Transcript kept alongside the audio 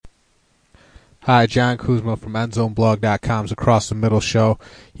Hi, John Kuzma from EndZoneBlog.com's Across the Middle Show,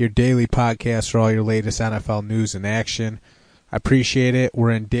 your daily podcast for all your latest NFL news and action. I appreciate it. We're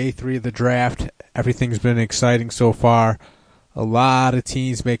in day 3 of the draft. Everything's been exciting so far. A lot of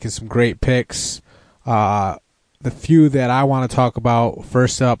teams making some great picks. The few that I want to talk about,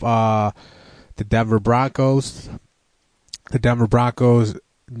 first up, the Denver Broncos. The Denver Broncos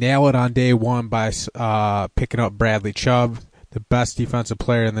nail it on day 1 by picking up Bradley Chubb, the best defensive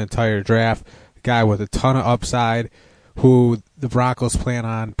player in the entire draft. Guy with a ton of upside, who the Broncos plan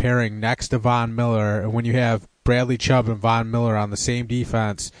on pairing next to Von Miller. And when you have Bradley Chubb and Von Miller on the same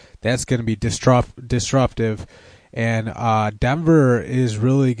defense, that's going to be disruptive. And Denver is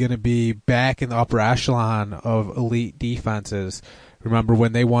really going to be back in the upper echelon of elite defenses. Remember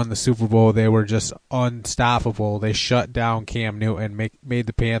when they won the Super Bowl, they were just unstoppable. They shut down Cam Newton, made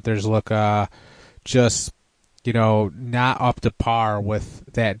the Panthers look not up to par with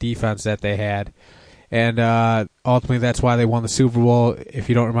that defense that they had. And ultimately, that's why they won the Super Bowl. If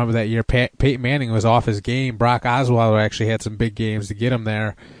you don't remember that year, Peyton Manning was off his game. Brock Osweiler actually had some big games to get him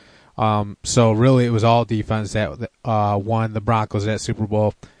there. So really, it was all defense that won the Broncos that Super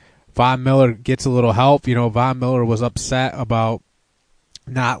Bowl. Von Miller gets a little help. Von Miller was upset about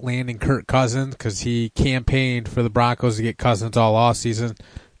not landing Kirk Cousins because he campaigned for the Broncos to get Cousins all offseason.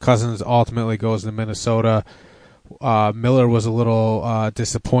 Cousins ultimately goes to Minnesota. Miller was a little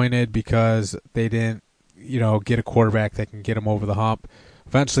disappointed because they didn't, get a quarterback that can get him over the hump.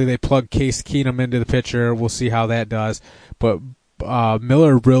 Eventually, they plugged Case Keenum into the picture. We'll see how that does. But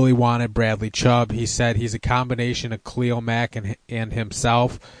Miller really wanted Bradley Chubb. He said he's a combination of Khalil Mack and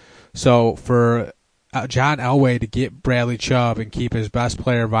himself. So for John Elway to get Bradley Chubb and keep his best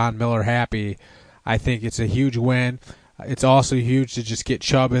player, Von Miller, happy, I think it's a huge win. It's also huge to just get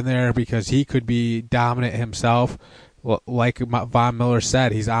Chubb in there because he could be dominant himself. Like Von Miller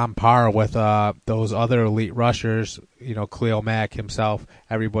said, he's on par with those other elite rushers, Khalil Mack himself,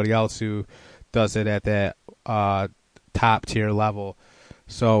 everybody else who does it at that top-tier level.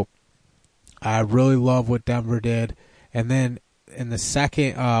 So I really love what Denver did. And then in the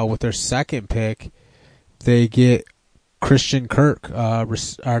second, with their second pick, they get Christian Kirk,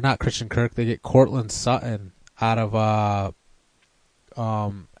 or not Christian Kirk, they get Courtland Sutton out of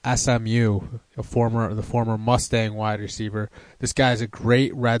SMU, the former Mustang wide receiver. This guy's a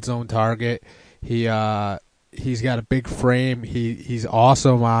great red zone target. He's got a big frame. He's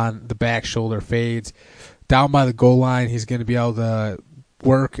awesome on the back shoulder fades. Down by the goal line, he's going to be able to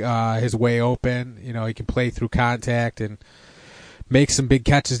work his way open. He can play through contact and make some big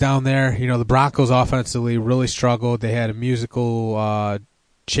catches down there. The Broncos offensively really struggled. They had a musical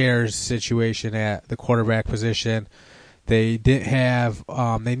chairs situation at the quarterback position. They didn't have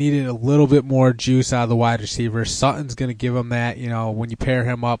they needed a little bit more juice out of the wide receiver. Sutton's going to give them that. When you pair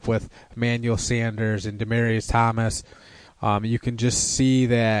him up with Emmanuel Sanders and Demaryius Thomas, you can just see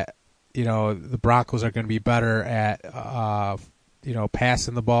that the Broncos are going to be better at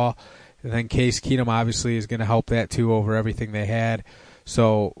passing the ball. And then Case Keenum obviously is going to help that too over everything they had.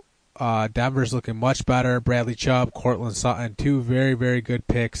 So Denver's looking much better. Bradley Chubb, Courtland Sutton, 2 very, very good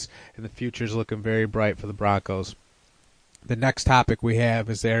picks, and the future's looking very bright for the Broncos. The next topic we have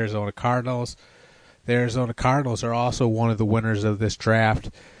is the Arizona Cardinals. The Arizona Cardinals are also one of the winners of this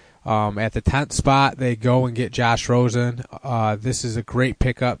draft. At the 10th spot, they go and get Josh Rosen. This is a great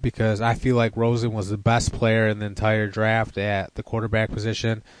pickup because I feel like Rosen was the best player in the entire draft at the quarterback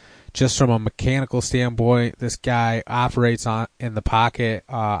position. Just from a mechanical standpoint, this guy operates in the pocket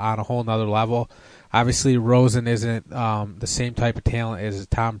on a whole nother level. Obviously, Rosen isn't the same type of talent as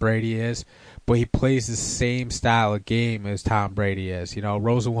Tom Brady is, but he plays the same style of game as Tom Brady is.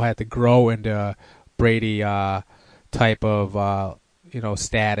 Rosen will have to grow into Brady type of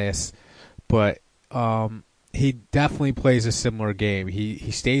status, but he definitely plays a similar game.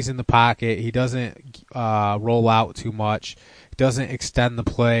 He stays in the pocket. He doesn't roll out too much. Doesn't extend the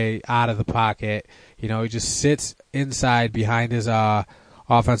play out of the pocket. He just sits inside behind his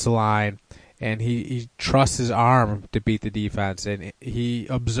offensive line, and he trusts his arm to beat the defense. And he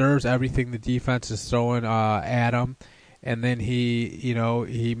observes everything the defense is throwing at him, and then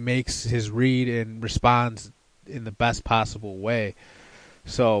he makes his read and responds in the best possible way.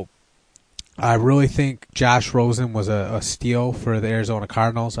 So I really think Josh Rosen was a steal for the Arizona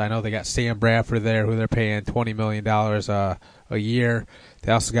Cardinals. I know they got Sam Bradford there, who they're paying $20 million a year.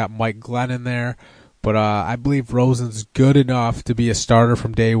 They also got Mike Glennon there. But I believe Rosen's good enough to be a starter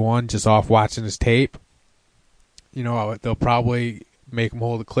from day one just off watching his tape. They'll probably make him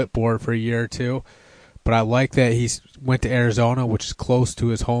hold a clipboard for a year or two. But I like that he went to Arizona, which is close to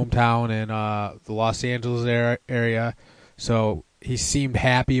his hometown in the Los Angeles area. So he seemed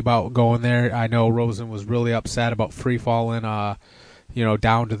happy about going there. I know Rosen was really upset about free falling,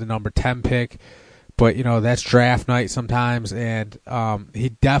 down to the number 10 pick. But, that's draft night sometimes, and he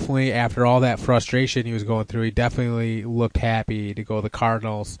definitely, after all that frustration he was going through, he definitely looked happy to go to the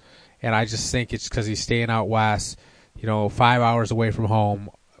Cardinals. And I just think it's because he's staying out west, 5 hours away from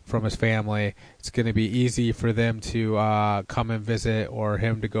home, from his family. It's going to be easy for them to come and visit, or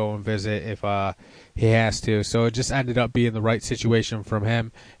him to go and visit if he has to. So it just ended up being the right situation from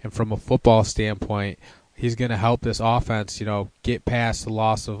him. And from a football standpoint, he's going to help this offense, get past the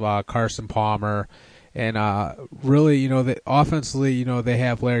loss of Carson Palmer. And really, offensively, they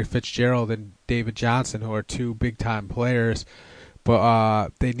have Larry Fitzgerald and David Johnson, who are two big-time players. But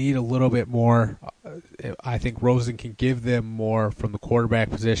they need a little bit more. I think Rosen can give them more from the quarterback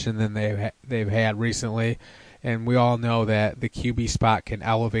position than they've had recently. And we all know that the QB spot can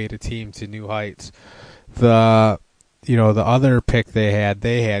elevate a team to new heights. The other pick they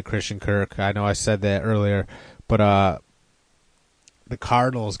had Christian Kirk. I know I said that earlier, but the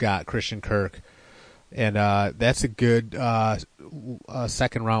Cardinals got Christian Kirk. And that's a good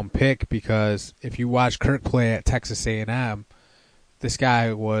second-round pick, because if you watch Kirk play at Texas A&M, this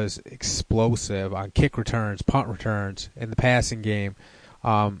guy was explosive on kick returns, punt returns, in the passing game.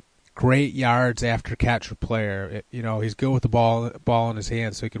 Great yards after catch player. He's good with the ball in his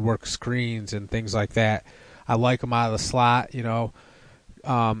hands, so he can work screens and things like that. I like him out of the slot.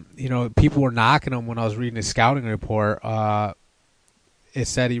 People were knocking him when I was reading his scouting report. It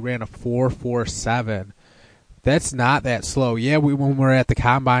said he ran a 4.47. That's not that slow. Yeah, when we're at the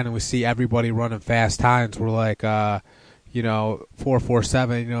combine and we see everybody running fast times, we're like,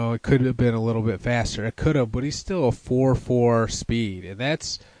 4.47. It could have been a little bit faster. It could have, but he's still a 4.4 speed, and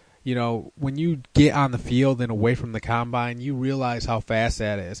that's, when you get on the field and away from the combine, you realize how fast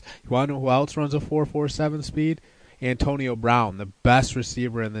that is. You want to know who else runs a 4.47 speed? Antonio Brown, the best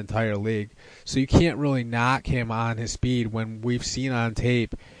receiver in the entire league. So you can't really knock him on his speed when we've seen on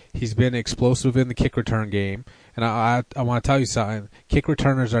tape he's been explosive in the kick return game. And I want to tell you something. Kick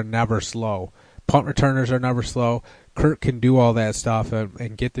returners are never slow. Punt returners are never slow. Kirk can do all that stuff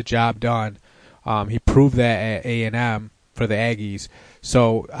and get the job done. He proved that at A&M for the Aggies.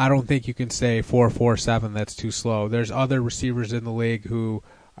 So I don't think you can say 4.47, that's too slow. There's other receivers in the league who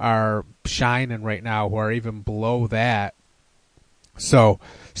are shining right now, who are even below that. So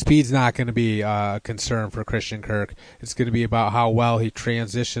speed's not going to be a concern for Christian Kirk. It's going to be about how well he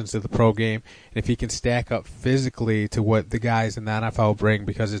transitions to the pro game, and if he can stack up physically to what the guys in the NFL bring,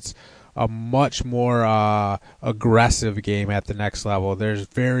 because it's a much more aggressive game at the next level. There's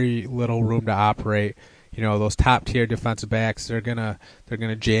very little room to operate. Those top tier defensive backs, they're gonna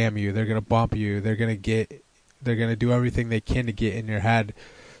jam you, they're gonna bump you, they're gonna do everything they can to get in your head.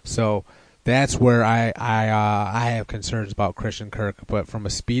 So that's where I have concerns about Christian Kirk. But from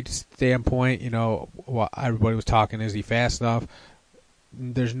a speed standpoint, what everybody was talking, is he fast enough?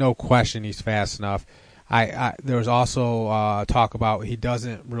 There's no question he's fast enough. There was also talk about he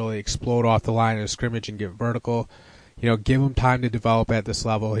doesn't really explode off the line of scrimmage and get vertical. Give him time to develop at this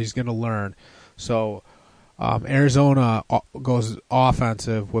level. He's going to learn. So Arizona goes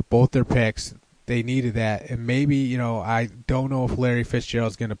offensive with both their picks. They needed that. And maybe, I don't know if Larry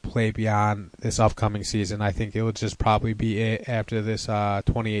Fitzgerald's going to play beyond this upcoming season. I think it will just probably be it after this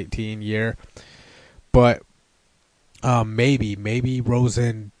 2018 year. But maybe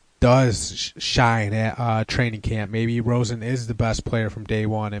Rosen does shine at training camp. Maybe Rosen is the best player from day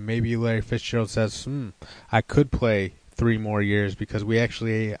one, and maybe Larry Fitzgerald says, I could play 3 more years, because we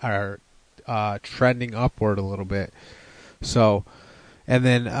actually are trending upward a little bit. So, and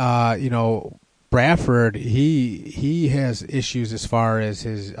then Bradford, he has issues as far as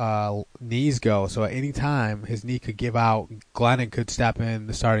his knees go. So at any time his knee could give out. Glennon could step in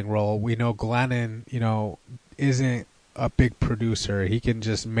the starting role. We know Glennon, isn't a big producer. He can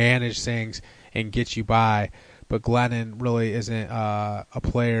just manage things and get you by. But Glennon really isn't a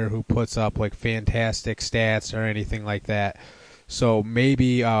player who puts up like fantastic stats or anything like that. So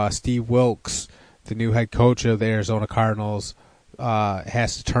maybe Steve Wilkes, the new head coach of the Arizona Cardinals,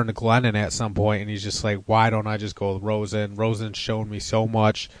 has to turn to Glennon at some point, and he's just like, why don't I just go with Rosen? Rosen's shown me so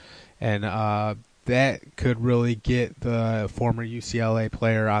much, and that could really get the former UCLA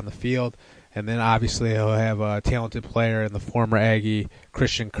player on the field. And then obviously he'll have a talented player in the former Aggie,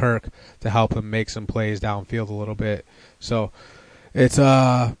 Christian Kirk, to help him make some plays downfield a little bit. So it's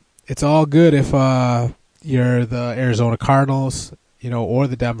all good if you're the Arizona Cardinals, or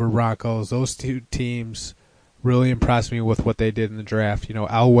the Denver Broncos. Those two teams really impressed me with what they did in the draft.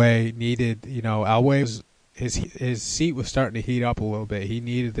 Elway needed, Elway was his seat was starting to heat up a little bit. He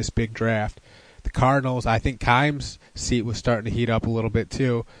needed this big draft The Cardinals, I think Keim's seat was starting to heat up a little bit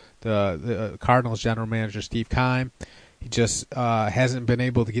too. The Cardinals general manager, Steve Keim, he just hasn't been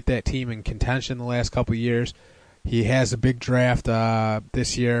able to get that team in contention the last couple of years. He has a big draft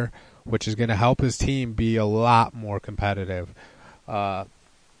this year, which is going to help his team be a lot more competitive. The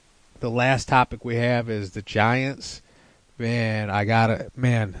last topic we have is the Giants.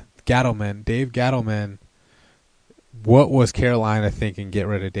 Gettleman, Dave Gettleman. What was Carolina thinking? Get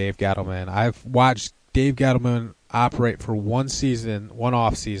rid of Dave Gettleman. I've watched Dave Gettleman operate for one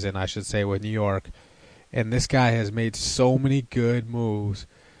off season, I should say, with New York, and this guy has made so many good moves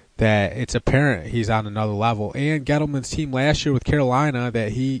that it's apparent he's on another level. And Gettleman's team last year with Carolina,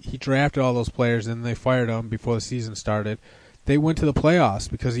 that he drafted all those players and they fired him before the season started. They went to the playoffs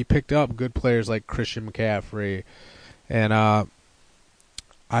because he picked up good players like Christian McCaffrey. And I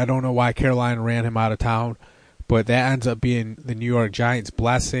don't know why Carolina ran him out of town, but that ends up being the New York Giants'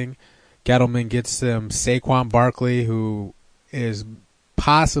 blessing. Gettleman gets them Saquon Barkley, who is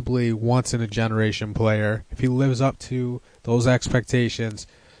possibly once-in-a-generation player. If he lives up to those expectations,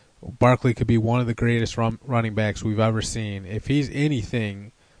 Barkley could be one of the greatest running backs we've ever seen. If he's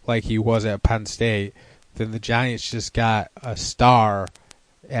anything like he was at Penn State, then the Giants just got a star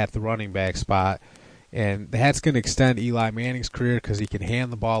at the running back spot. And that's going to extend Eli Manning's career because he can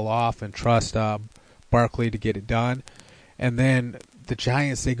hand the ball off and trust Barkley to get it done. And then the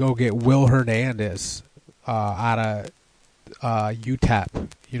Giants, they go get Will Hernandez out of UTEP,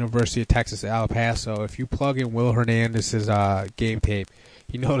 University of Texas at El Paso. If you plug in Will Hernandez's game tape,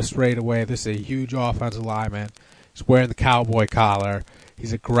 you notice right away this is a huge offensive lineman. He's wearing the cowboy collar.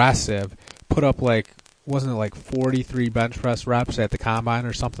 He's aggressive. Put up wasn't it 43 bench press reps at the combine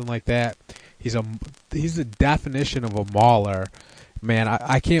or something like that? He's the definition of a mauler. Man,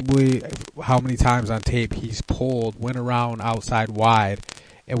 I can't believe how many times on tape he's went around outside wide,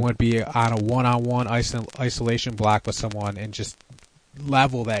 and would be on a one-on-one isolation block with someone and just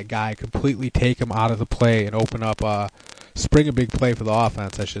level that guy, completely take him out of the play and open up spring a big play for the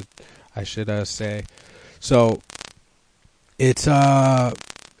offense, I should say. So it's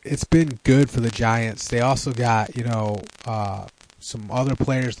been good for the Giants. They also got some other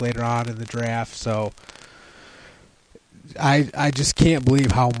players later on in the draft. So I just can't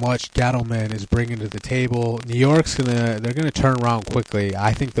believe how much Gettleman is bringing to the table. New York's they're gonna turn around quickly.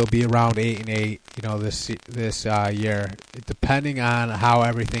 I think they'll be around 8-8. This year, depending on how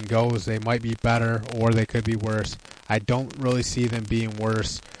everything goes, they might be better or they could be worse. I don't really see them being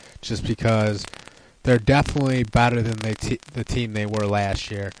worse, just because they're definitely better than the team they were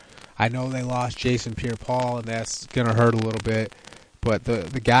last year. I know they lost Jason Pierre-Paul, and that's gonna hurt a little bit. But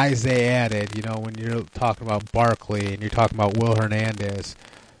the guys they added, when you're talking about Barkley and you're talking about Will Hernandez,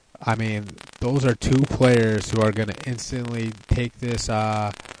 I mean, those are two players who are going to instantly take this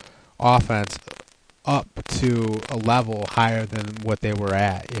offense up to a level higher than what they were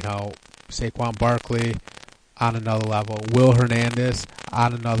at. Saquon Barkley on another level, Will Hernandez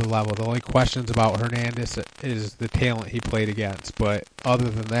on another level. The only questions about Hernandez is the talent he played against. But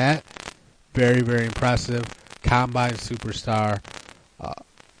other than that, very, very impressive. Combine superstar.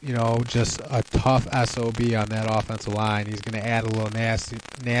 Just a tough SOB on that offensive line. He's going to add a little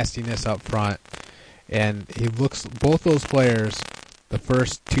nastiness up front. And both those players, the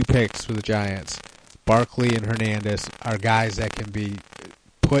first two picks for the Giants, Barkley and Hernandez, are guys that can be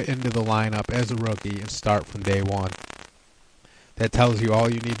put into the lineup as a rookie and start from day one. That tells you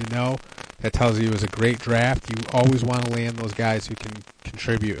all you need to know. That tells you it was a great draft. You always want to land those guys who can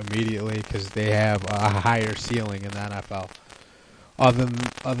contribute immediately because they have a higher ceiling in the NFL. Other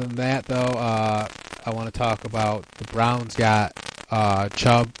than that, though, I want to talk about the Browns got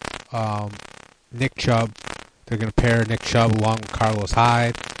Chubb, Nick Chubb. They're going to pair Nick Chubb along with Carlos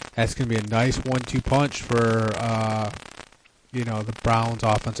Hyde. That's going to be a nice 1-2 punch for the Browns'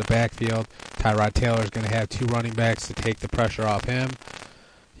 offensive backfield. Tyrod Taylor is going to have two running backs to take the pressure off him.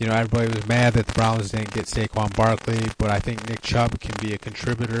 Everybody was mad that the Browns didn't get Saquon Barkley, but I think Nick Chubb can be a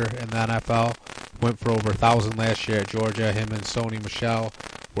contributor in the NFL. Went for over 1,000 last year at Georgia. Him and Sony Michel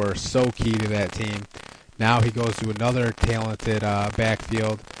were so key to that team. Now he goes to another talented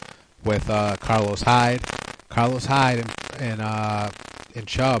backfield with Carlos Hyde. Carlos Hyde and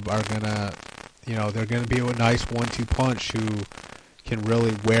Chubb are gonna, they're gonna be a nice 1-2 punch who can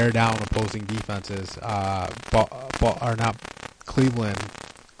really wear down opposing defenses. Cleveland.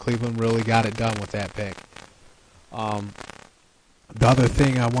 Cleveland really got it done with that pick. The other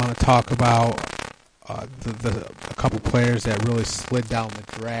thing I want to talk about, a couple players that really slid down the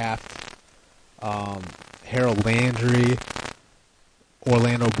draft. Harold Landry,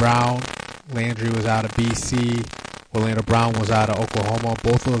 Orlando Brown. Landry was out of BC. Orlando Brown was out of Oklahoma.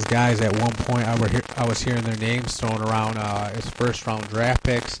 Both of those guys at one point, I was hearing their names thrown around as first-round draft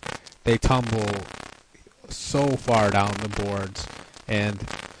picks. They tumble so far down the boards, and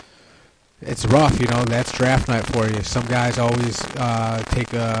it's rough, that's draft night for you. Some guys always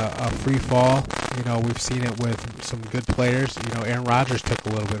take a free fall. We've seen it with some good players. Aaron Rodgers took a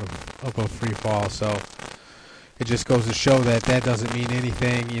little bit of a free fall, so it just goes to show that doesn't mean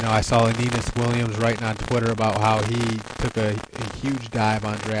anything. I saw Aeneas Williams writing on Twitter about how he took a huge dive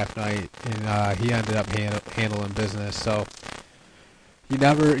on draft night, and he ended up handling business. So you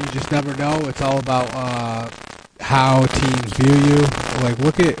just never know. It's all about how teams view you. Like,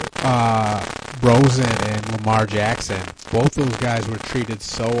 look at Rosen and Lamar Jackson. Both those guys were treated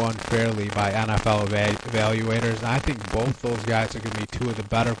so unfairly by NFL evaluators, and I think both those guys are going to be two of the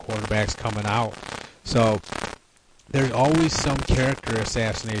better quarterbacks coming out. So there's always some character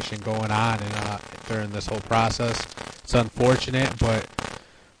assassination going on during this whole process. It's unfortunate, but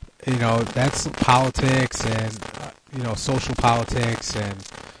that's politics and social politics and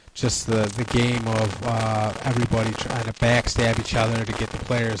just the game of everybody trying to backstab each other to get the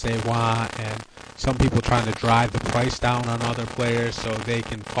players they want, and some people trying to drive the price down on other players so they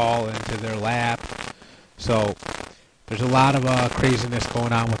can fall into their lap. So there's a lot of craziness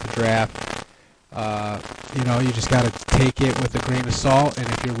going on with the draft. You just got to take it with a grain of salt, and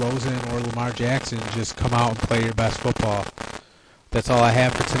if you're Rosen or Lamar Jackson, just come out and play your best football. That's all I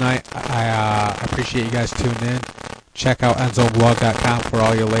have for tonight. I appreciate you guys tuning in. Check out endzoneblog.com for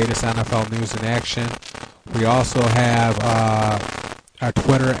all your latest NFL news and action. We also have our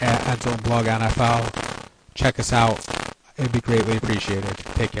Twitter at endzoneblogNFL. Check us out. It'd be greatly appreciated.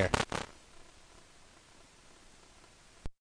 Take care.